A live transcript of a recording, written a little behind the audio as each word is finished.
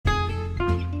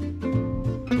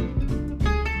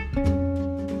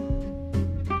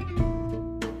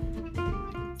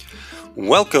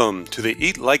Welcome to the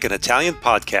Eat Like an Italian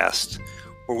podcast,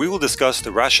 where we will discuss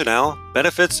the rationale,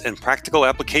 benefits, and practical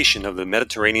application of the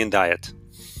Mediterranean diet.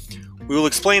 We will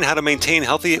explain how to maintain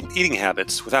healthy eating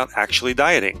habits without actually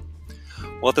dieting,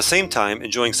 while at the same time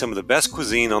enjoying some of the best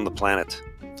cuisine on the planet.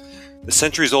 The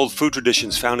centuries-old food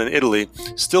traditions found in Italy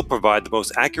still provide the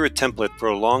most accurate template for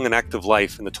a long and active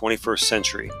life in the 21st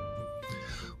century.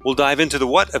 We'll dive into the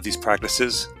what of these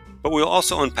practices, but we'll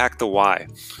also unpack the why,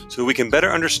 so that we can better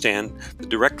understand the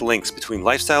direct links between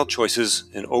lifestyle choices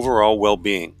and overall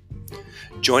well-being.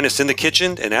 Join us in the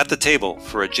kitchen and at the table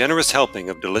for a generous helping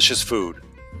of delicious food.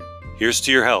 Here's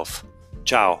to your health.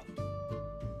 Ciao.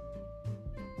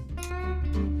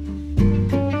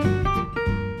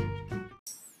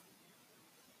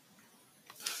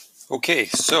 Okay,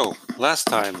 so last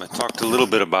time I talked a little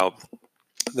bit about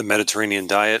the Mediterranean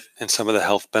diet and some of the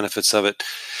health benefits of it.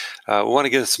 We want to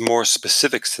get some more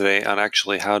specifics today on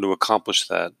actually how to accomplish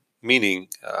that. Meaning,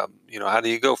 how do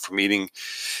you go from eating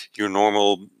your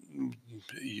normal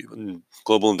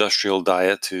global industrial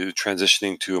diet to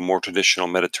transitioning to a more traditional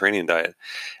Mediterranean diet?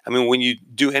 I mean, when you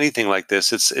do anything like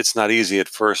this, it's not easy at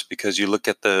first because you look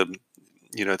at the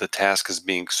task as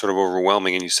being sort of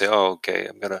overwhelming, and you say, "Oh, okay,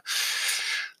 I'm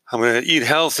gonna eat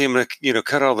healthy. I'm gonna,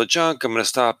 cut all the junk. I'm gonna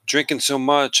stop drinking so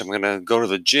much. I'm gonna go to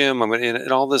the gym.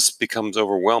 And all this becomes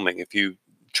overwhelming if you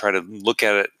try to look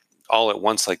at it all at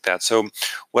once like that. So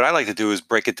what I like to do is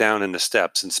break it down into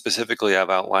steps. And specifically, I've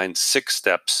outlined 6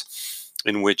 steps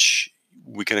in which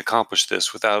we can accomplish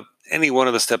this without any one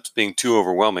of the steps being too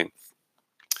overwhelming.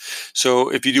 So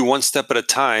if you do one step at a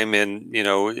time, and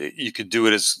you could do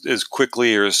it as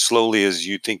quickly or as slowly as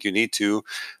you think you need to.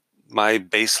 My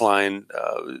baseline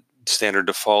standard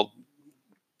default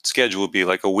schedule would be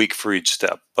like a week for each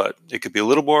step, but it could be a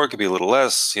little more, it could be a little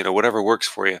less, whatever works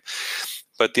for you.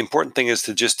 But the important thing is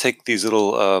to just take these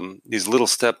little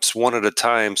steps one at a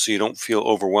time, so you don't feel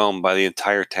overwhelmed by the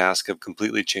entire task of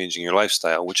completely changing your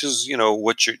lifestyle, which is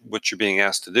what you're being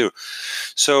asked to do.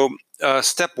 So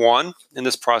step 1 in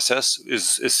this process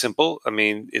is simple. I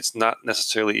mean, it's not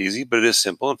necessarily easy, but it is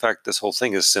simple. In fact, this whole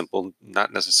thing is simple,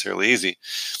 not necessarily easy.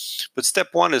 But step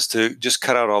 1 is to just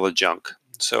cut out all the junk.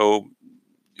 So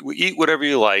we eat whatever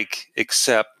you like,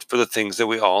 except for the things that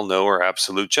we all know are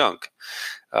absolute junk.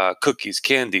 Cookies,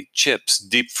 candy, chips,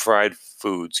 deep fried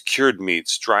foods, cured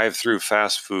meats, drive-through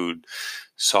fast food,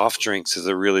 soft drinks is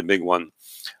a really big one.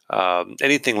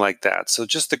 Anything like that. So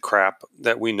just the crap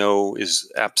that we know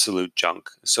is absolute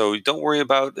junk. So don't worry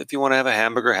about if you want to have a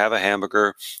hamburger, have a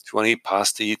hamburger. If you want to eat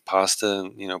pasta.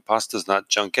 Pasta is not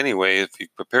junk anyway if you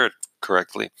prepare it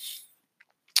correctly.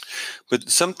 But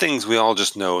some things we all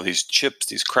just know, these chips,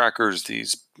 these crackers,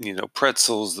 these,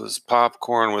 pretzels, this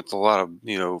popcorn with a lot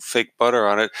of, fake butter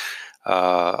on it.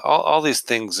 All these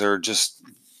things are just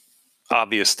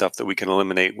obvious stuff that we can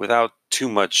eliminate without too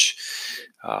much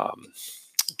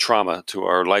trauma to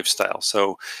our lifestyle.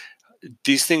 So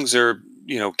these things are,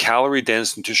 calorie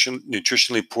dense,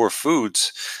 nutritionally poor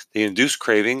foods. They induce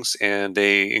cravings and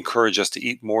they encourage us to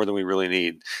eat more than we really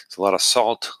need. There's a lot of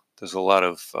salt. There's a lot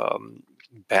of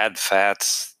bad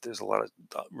fats. There's a lot of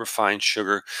refined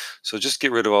sugar. So just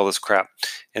get rid of all this crap.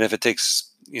 And if it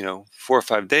takes, 4 or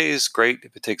 5 days, great.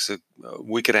 If it takes a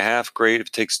week and a half, great. If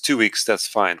it takes 2 weeks, that's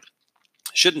fine.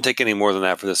 Shouldn't take any more than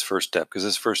that for this first step, because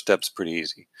this first step's pretty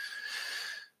easy.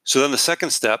 So then the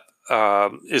second step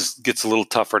gets a little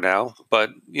tougher now, but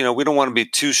we don't want to be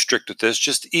too strict with this.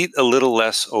 Just eat a little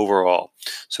less overall.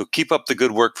 So keep up the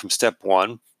good work from step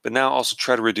 1, but now also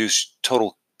try to reduce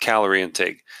total calorie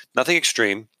intake. Nothing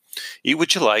extreme. Eat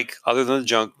what you like, other than the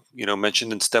junk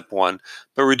mentioned in step 1,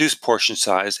 but reduce portion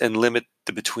size and limit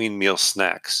the between meal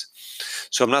snacks.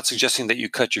 So I'm not suggesting that you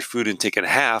cut your food intake in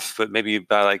half, but maybe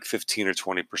by like 15 or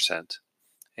 20%.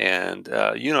 And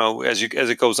as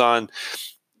it goes on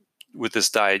with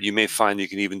this diet, you may find you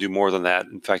can even do more than that.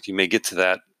 In fact, you may get to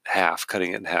that half,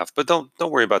 cutting it in half. But don't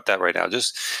worry about that right now.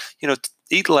 Just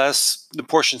eat less, the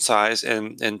portion size,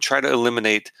 and try to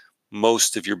eliminate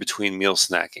most of your between meal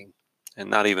snacking, and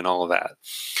not even all of that.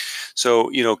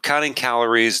 So counting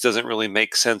calories doesn't really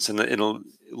make sense in a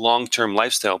long-term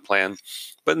lifestyle plan,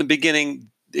 but in the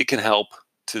beginning, it can help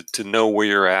to know where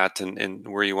you're at and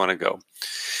where you want to go.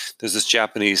 There's this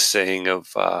Japanese saying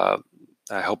of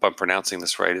I hope I'm pronouncing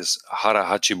this right, is hara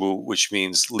hachibu, which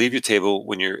means leave your table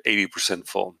when you're 80%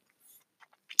 full.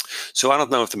 So I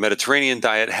don't know if the Mediterranean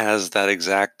diet has that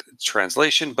exact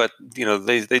translation, but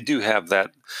they do have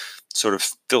that sort of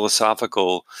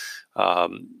philosophical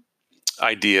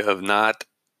idea of not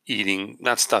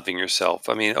stuffing yourself.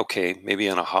 I mean, okay, maybe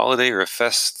on a holiday or a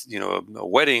fest, a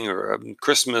wedding or a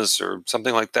Christmas or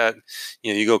something like that,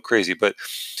 you go crazy. But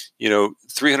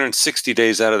 360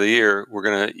 days out of the year, we're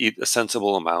going to eat a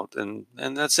sensible amount, and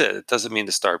that's it. It doesn't mean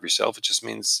to starve yourself. It just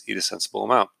means eat a sensible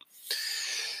amount.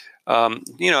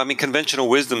 Conventional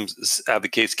wisdom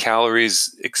advocates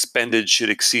calories expended should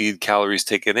exceed calories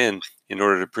taken in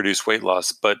order to produce weight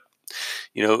loss. But,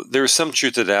 there is some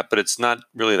truth to that, but it's not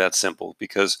really that simple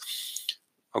because,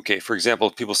 okay, for example,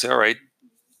 people say, all right,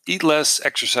 eat less,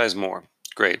 exercise more.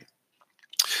 Great.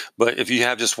 But if you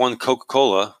have just one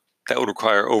Coca-Cola, that would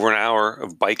require over an hour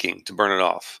of biking to burn it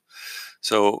off.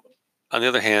 So on the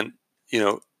other hand,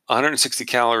 160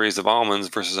 calories of almonds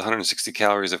versus 160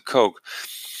 calories of Coke.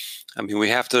 I mean, we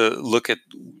have to look at,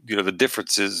 the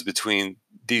differences between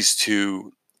these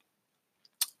two,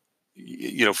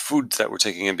 foods that we're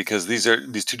taking in, because these are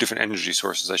these two different energy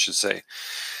sources, I should say,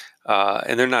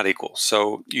 and they're not equal.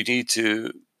 So you need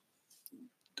to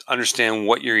understand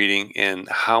what you're eating and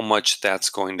how much that's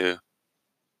going to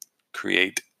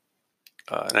create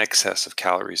an excess of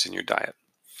calories in your diet.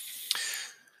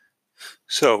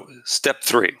 So step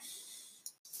three.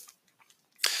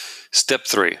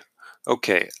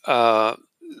 Okay.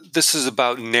 This is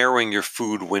about narrowing your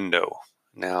food window.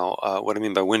 Now, what I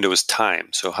mean by window is time.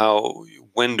 So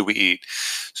when do we eat?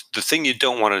 The thing you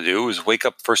don't want to do is wake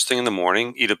up first thing in the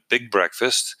morning, eat a big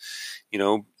breakfast,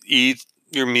 eat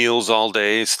your meals all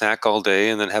day, snack all day,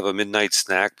 and then have a midnight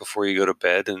snack before you go to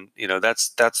bed. And,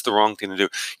 that's the wrong thing to do.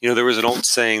 There was an old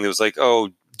saying that was like, oh,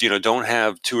 don't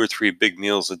have 2 or 3 big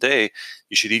meals a day.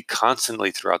 You should eat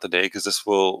constantly throughout the day because this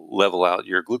will level out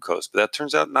your glucose. But that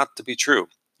turns out not to be true.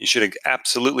 You should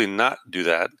absolutely not do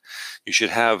that. You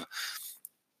should have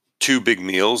 2 big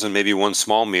meals and maybe 1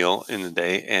 small meal in the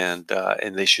day, and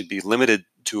they should be limited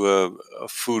to a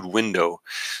food window.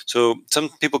 So some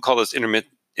people call this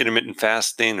intermittent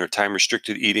fasting or time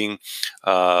restricted eating.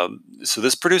 So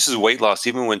this produces weight loss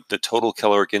even when the total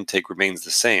caloric intake remains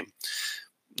the same.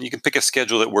 You can pick a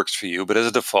schedule that works for you, but as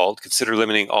a default, consider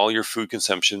limiting all your food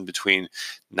consumption between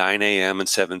 9 a.m. and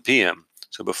 7 p.m.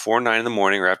 So before 9 in the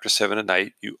morning or after 7 at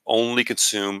night, you only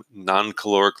consume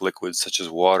non-caloric liquids such as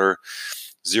water,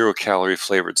 0-calorie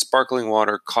flavored sparkling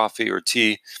water, coffee, or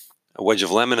tea. A wedge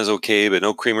of lemon is okay, but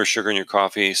no cream or sugar in your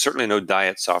coffee. Certainly no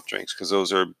diet soft drinks, because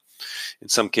those are in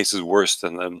some cases worse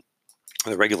than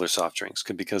the regular soft drinks,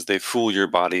 because they fool your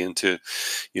body into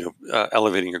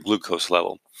elevating your glucose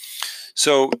level.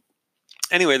 So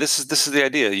anyway, this is the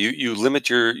idea. You limit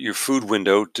your food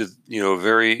window to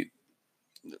very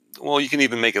well. You can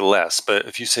even make it less, but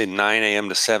if you say 9 a.m.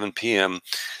 to 7 p.m.,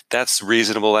 that's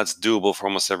reasonable. That's doable for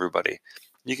almost everybody.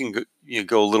 You can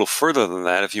go a little further than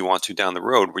that if you want to down the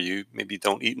road, where you maybe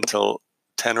don't eat until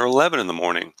 10 or 11 in the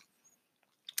morning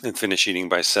and finish eating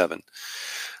by 7.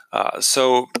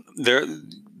 So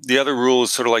the other rule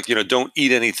is sort of like don't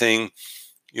eat anything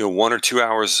 1 or 2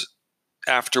 hours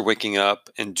after waking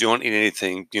up, and don't eat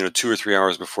anything 2 or 3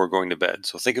 hours before going to bed.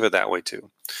 So think of it that way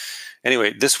too.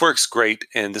 Anyway, this works great,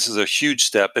 and this is a huge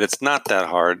step, and it's not that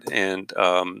hard, and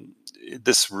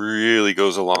this really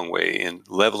goes a long way in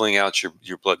leveling out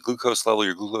your blood glucose level,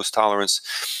 your glucose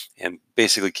tolerance, and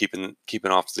basically keeping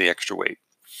off the extra weight.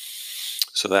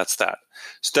 So that's that.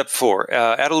 Step 4,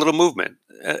 add a little movement.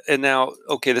 And now,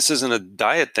 okay, this isn't a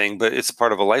diet thing, but it's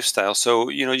part of a lifestyle. So,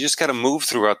 you just got to move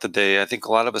throughout the day. I think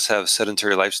a lot of us have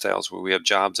sedentary lifestyles where we have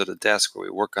jobs at a desk, where we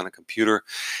work on a computer,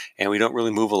 and we don't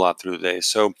really move a lot through the day.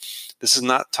 So this is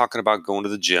not talking about going to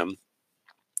the gym.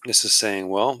 This is saying,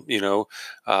 well,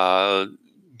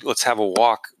 let's have a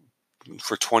walk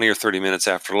for 20 or 30 minutes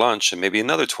after lunch, and maybe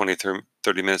another 20,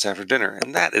 30 minutes after dinner.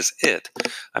 And that is it.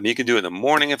 I mean, you can do it in the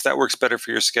morning if that works better for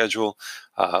your schedule,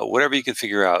 whatever you can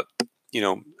figure out.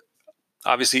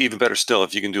 Obviously, even better still,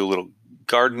 if you can do a little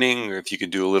gardening, or if you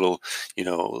can do a little,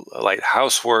 light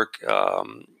housework.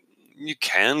 You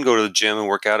can go to the gym and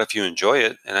work out if you enjoy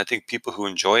it. And I think people who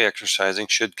enjoy exercising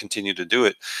should continue to do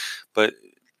it. But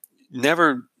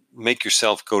never make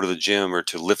yourself go to the gym or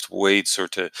to lift weights or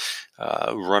to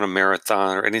run a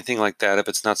marathon or anything like that if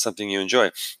it's not something you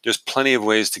enjoy. There's plenty of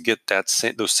ways to get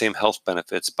those same health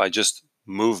benefits by just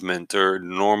movement or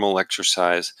normal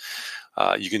exercise.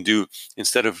 You can do,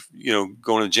 instead of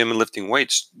going to the gym and lifting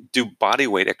weights, do body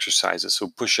weight exercises, so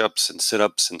push-ups and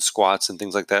sit-ups and squats and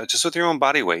things like that, just with your own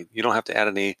body weight. You don't have to add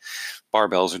any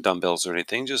barbells or dumbbells or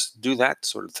anything. Just do that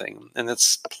sort of thing, and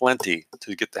that's plenty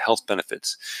to get the health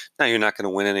benefits. Now, you're not going to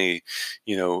win any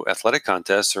athletic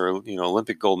contests or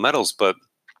Olympic gold medals, but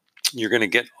you're going to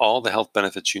get all the health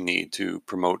benefits you need to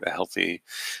promote a healthy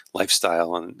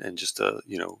lifestyle and just a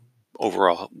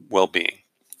overall well-being.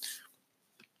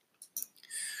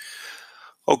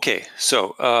 Okay,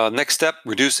 so next step,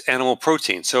 reduce animal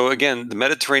protein. So again, the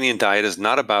Mediterranean diet is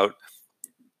not about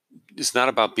it's not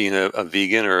about being a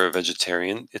vegan or a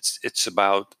vegetarian. It's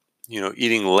about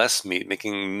eating less meat,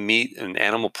 making meat and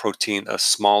animal protein a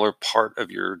smaller part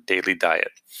of your daily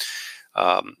diet.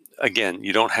 Again,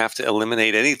 you don't have to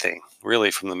eliminate anything really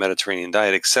from the Mediterranean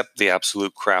diet except the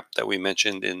absolute crap that we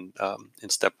mentioned in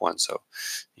step one. So,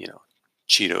 you know,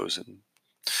 Cheetos and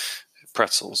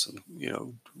pretzels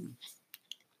and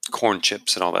corn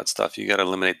chips and all that stuff. You got to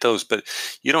eliminate those, but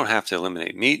you don't have to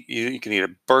eliminate meat. You can eat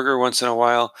a burger once in a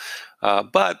while,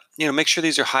 but make sure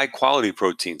these are high quality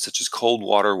proteins, such as cold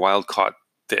water, wild caught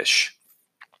fish,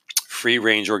 free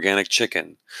range organic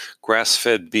chicken, grass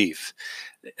fed beef.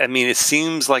 I mean, it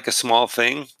seems like a small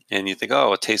thing, and you think,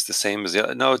 oh, it tastes the same as the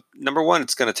other. No, number one,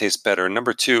 it's going to taste better. And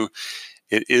number two,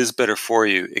 it is better for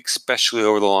you, especially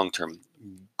over the long term.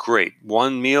 Great.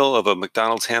 One meal of a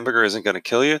McDonald's hamburger isn't going to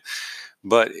kill you.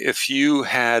 But if you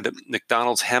had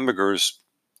McDonald's hamburgers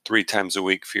 3 times a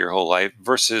week for your whole life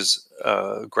versus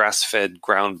grass-fed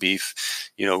ground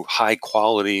beef, high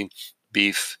quality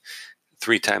beef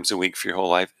 3 times a week for your whole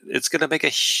life, it's going to make a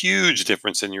huge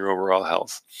difference in your overall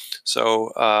health.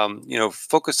 So,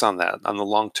 focus on that on the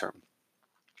long term.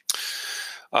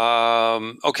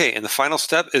 Okay, and the final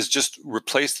step is just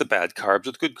replace the bad carbs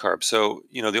with good carbs. So,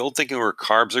 the old thinking where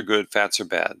carbs are good, fats are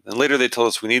bad. And later they told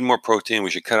us we need more protein, we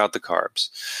should cut out the carbs,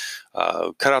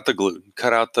 cut out the gluten,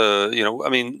 cut out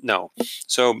no.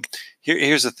 So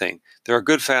here's the thing. There are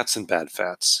good fats and bad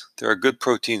fats. There are good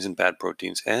proteins and bad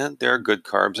proteins, and there are good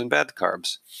carbs and bad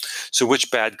carbs. So which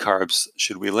bad carbs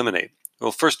should we eliminate?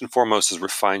 Well, first and foremost is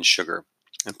refined sugar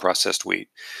and processed wheat.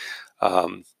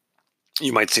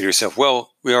 You might say to yourself,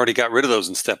 well, we already got rid of those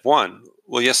in step one.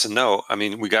 Well, yes and no. I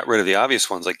mean, we got rid of the obvious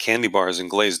ones like candy bars and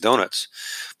glazed donuts,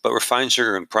 but refined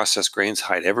sugar and processed grains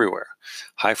hide everywhere.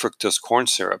 High fructose corn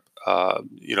syrup,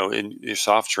 in your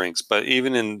soft drinks, but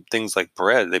even in things like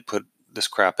bread, they put this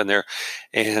crap in there,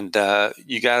 and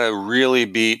you got to really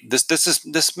be this.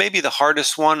 This may be the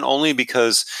hardest one, only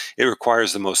because it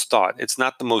requires the most thought. It's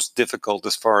not the most difficult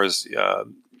as far as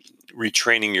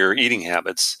retraining your eating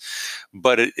habits,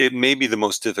 but it may be the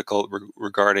most difficult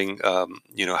regarding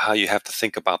how you have to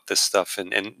think about this stuff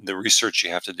and the research you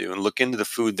have to do and look into the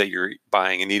food that you're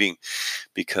buying and eating,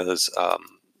 because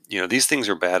these things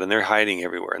are bad and they're hiding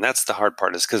everywhere, and that's the hard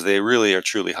part, is because they really are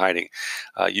truly hiding.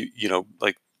 You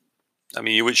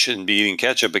shouldn't be eating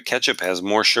ketchup, but ketchup has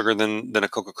more sugar than a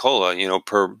Coca-Cola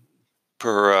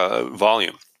per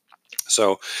volume.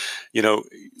 So,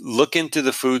 look into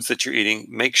the foods that you're eating.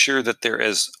 Make sure that they're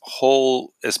as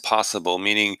whole as possible,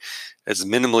 meaning as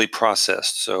minimally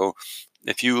processed. So,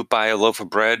 if you buy a loaf of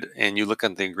bread and you look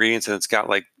at the ingredients and it's got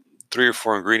like 3 or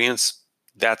 4 ingredients,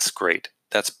 that's great.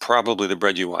 That's probably the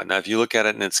bread you want. Now, if you look at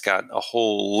it and it's got a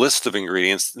whole list of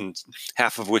ingredients, and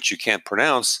half of which you can't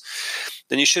pronounce,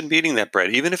 then you shouldn't be eating that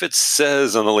bread. Even if it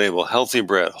says on the label, healthy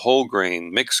bread, whole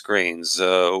grain, mixed grains,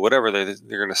 whatever they're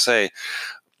going to say,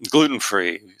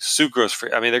 gluten-free,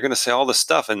 sucrose-free. I mean, they're going to say all this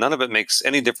stuff, and none of it makes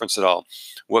any difference at all.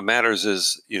 What matters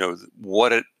is,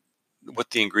 what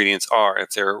the ingredients are,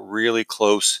 if they're really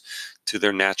close to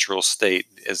their natural state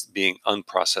as being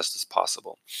unprocessed as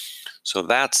possible. So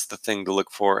that's the thing to look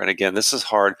for. And again, this is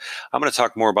hard. I'm going to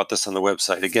talk more about this on the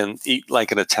website. Again,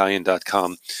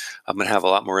 eatlikeanitalian.com. I'm going to have a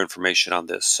lot more information on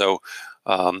this. So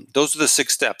those are the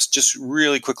 6 steps. Just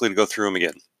really quickly to go through them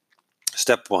again.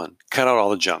 Step 1, cut out all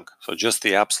the junk. So just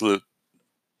the absolute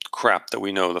crap that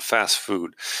we know, the fast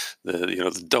food,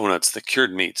 the donuts, the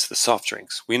cured meats, the soft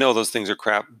drinks. We know those things are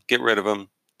crap. Get rid of them.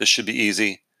 This should be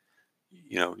easy.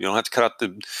 You don't have to cut out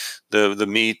the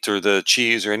meat or the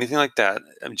cheese or anything like that.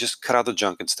 Just cut out the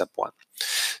junk in step 1.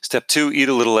 Step 2, eat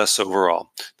a little less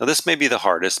overall. Now, this may be the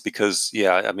hardest because,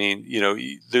 there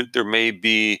may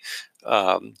be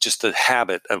just a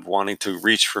habit of wanting to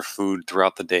reach for food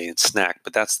throughout the day and snack,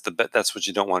 but that's what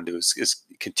you don't want to do is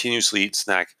continuously eat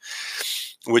snack,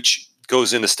 which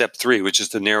goes into step 3, which is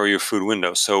to narrow your food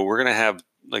window. So we're going to have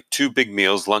like 2 big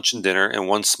meals, lunch and dinner, and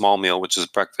 1 small meal, which is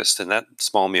breakfast. And that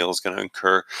small meal is going to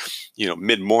occur,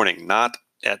 mid-morning, not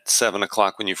at 7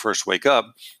 o'clock when you first wake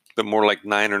up, but more like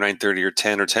 9 or 9:30 or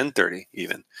 10 or 10:30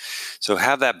 even. So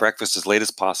have that breakfast as late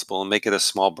as possible and make it a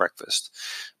small breakfast.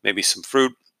 Maybe some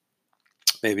fruit,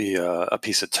 maybe a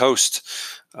piece of toast,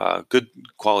 good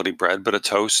quality bread, but a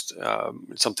toast,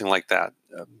 something like that.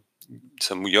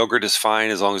 Some yogurt is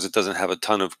fine as long as it doesn't have a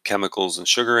ton of chemicals and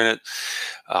sugar in it.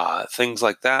 Things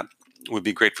like that would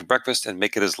be great for breakfast, and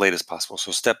make it as late as possible.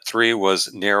 So step 3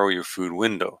 was narrow your food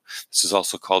window. This is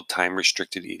also called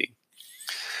time-restricted eating.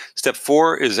 Step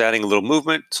 4 is adding a little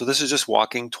movement. So this is just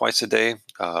walking twice a day.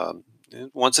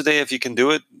 Once a day if you can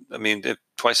do it.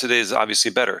 Twice a day is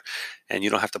obviously better. And you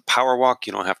don't have to power walk.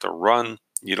 You don't have to run.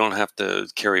 You don't have to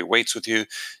carry weights with you.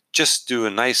 Just do a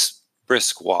nice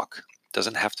brisk walk.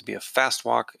 Doesn't have to be a fast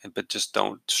walk, but just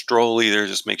don't stroll either.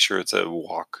 Just make sure it's a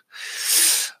walk.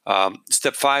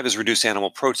 Step 5 is reduce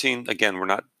animal protein. Again, we're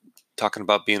not talking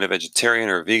about being a vegetarian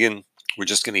or a vegan. We're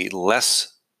just going to eat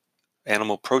less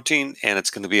animal protein, and it's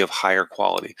going to be of higher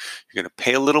quality. You're going to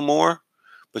pay a little more,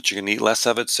 but you're going to eat less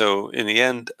of it. So in the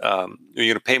end, you're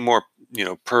going to pay more,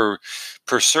 per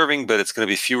serving, but it's going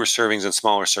to be fewer servings and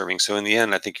smaller servings. So in the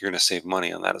end, I think you're going to save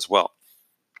money on that as well.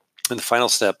 And the final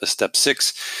step is step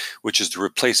 6, which is to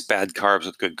replace bad carbs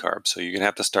with good carbs. So you're going to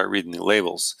have to start reading the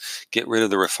labels. Get rid of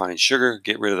the refined sugar,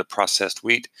 get rid of the processed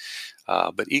wheat,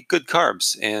 but eat good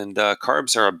carbs. And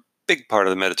carbs are a big part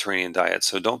of the Mediterranean diet.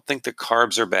 So don't think the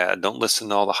carbs are bad. Don't listen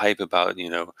to all the hype about,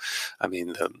 you've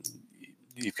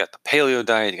got the paleo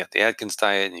diet, you got the Atkins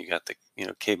diet, and you got the,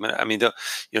 caveman.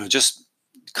 Just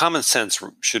common sense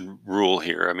should rule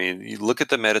here. I mean, you look at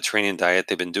the Mediterranean diet,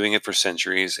 they've been doing it for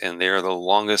centuries, and they are the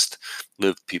longest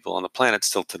lived people on the planet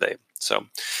still today. So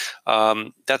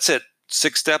that's it.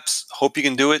 6 steps. Hope you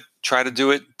can do it. Try to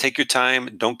do it. Take your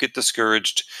time. Don't get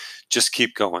discouraged. Just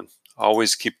keep going.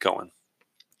 Always keep going.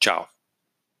 Ciao.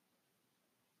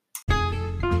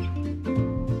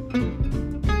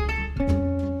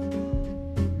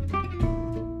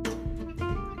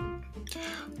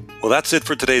 Well, that's it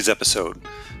for today's episode.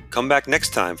 Come back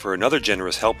next time for another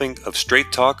generous helping of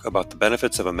straight talk about the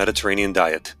benefits of a Mediterranean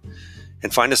diet.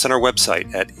 And find us on our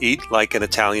website at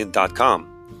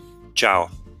eatlikeanitalian.com.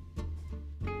 Ciao.